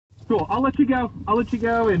Cool. I'll let you go.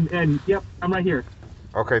 And yep, I'm right here.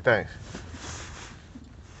 Okay, thanks.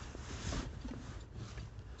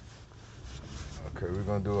 Okay, we're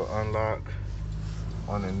gonna do an unlock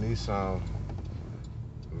on the Nissan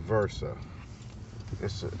Versa.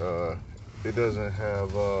 It's it doesn't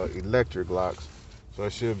have electric locks, so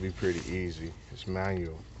it should be pretty easy. It's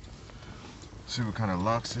manual. See what kind of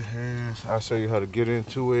locks it has. I'll show you how to get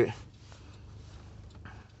into it.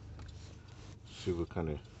 See what kind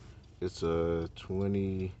of, it's a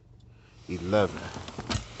 2011.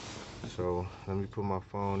 So let me put my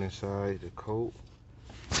phone inside the coat.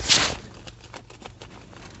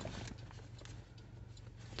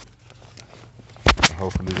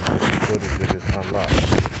 Hopefully we can get some footage of this unlock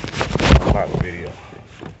video.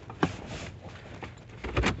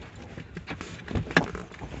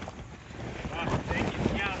 Thank you.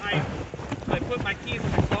 Yeah, I put my keys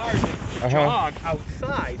in the car to jog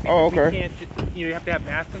outside. Oh, okay. You can't, you have to have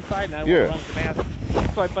masks inside, and I don't want to run with the mask.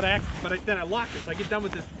 So but then I locked it. So I get done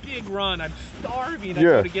with this big run. I'm starving. I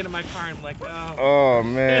go to get in my car, and I'm like, oh. Oh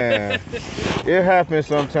man, it happens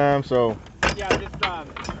sometimes. So yeah, just there's no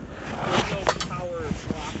power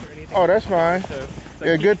block or anything. Oh, that's fine. So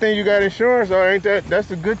yeah, good thing you got insurance, though, ain't that? That's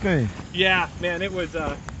a good thing. Yeah, man, it was.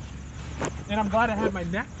 And I'm glad I had my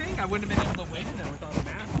neck thing. I wouldn't have been able to wait in there without a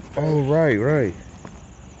mask. Oh, right.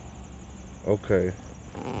 Okay.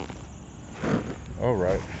 All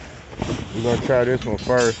right. We're gonna try this one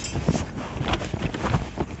first.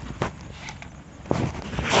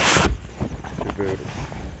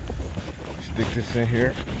 Stick this in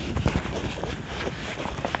here.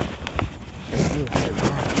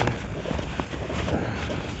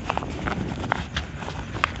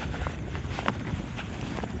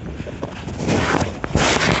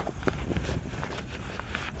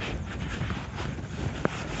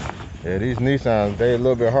 Yeah, these Nissans, they a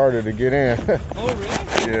little bit harder to get in. Oh, really?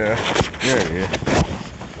 Yeah.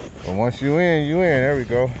 But once you in, there we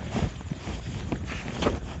go.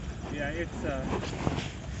 Yeah, it's,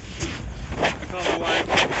 I call my wife.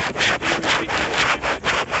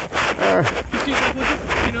 She's like,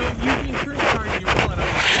 well, you know, use the insurance card in your wallet.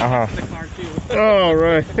 I'm like, the car too. Oh,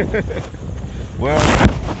 right. Well,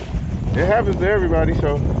 it happens to everybody,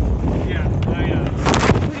 so. Yeah, I,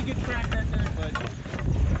 pretty good track record, but.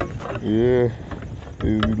 Yeah. If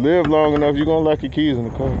you live long enough, you're gonna like your keys in the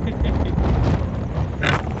car.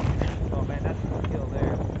 Oh man, that's the skill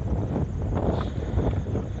there.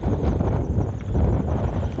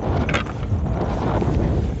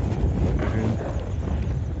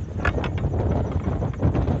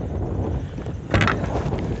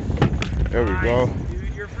 There we go.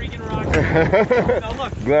 Dude, you're freaking rocking. Now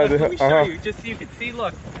look, let me show you, just so you can see,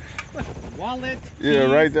 look, wallet, keys,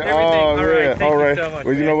 right there. everything. Oh, all right, thank you so much.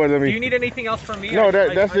 Well, you know what, do you need anything else from me? No,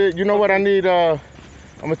 that's it. You know what I need? I'm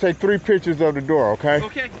gonna take 3 pictures of the door, okay?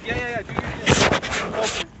 Okay, yeah. Do your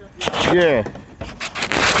thing. Yeah.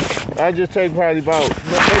 I just take probably about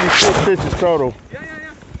maybe 6 pictures total.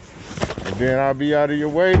 Yeah. And then I'll be out of your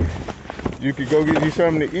way. You could go get you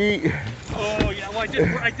something to eat. Oh yeah, well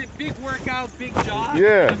I did big workout, big jog.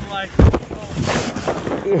 Yeah. I'm like,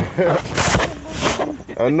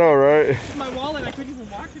 I know, right? This is my wallet, I couldn't even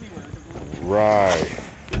walk anywhere. Right.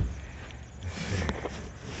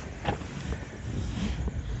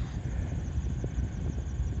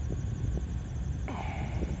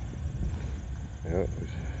 Yep.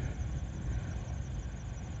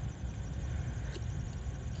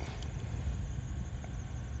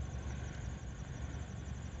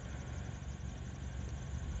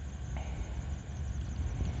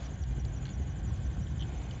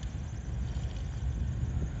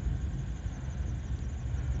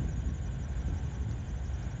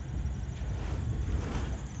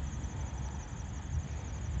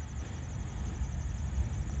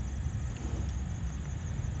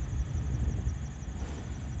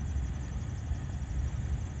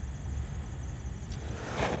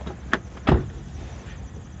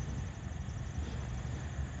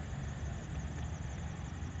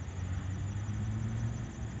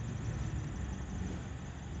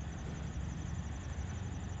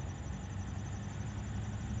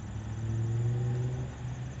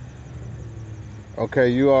 Okay,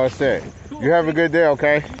 you all set. Cool. You have a good day,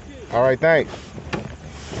 okay? All right, thanks.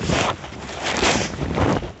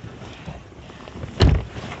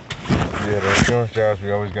 Yeah, the insurance jobs,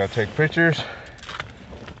 we always got to take pictures.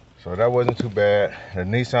 So that wasn't too bad. The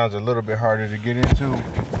Nissan's a little bit harder to get into,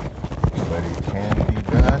 but it can be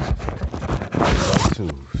done with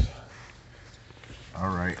tools.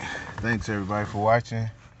 All right, thanks everybody for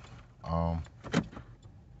watching.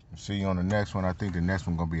 See you on the next one. I think the next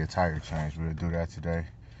one gonna be a tire change. We'll do that today.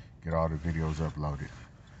 Get all the videos uploaded.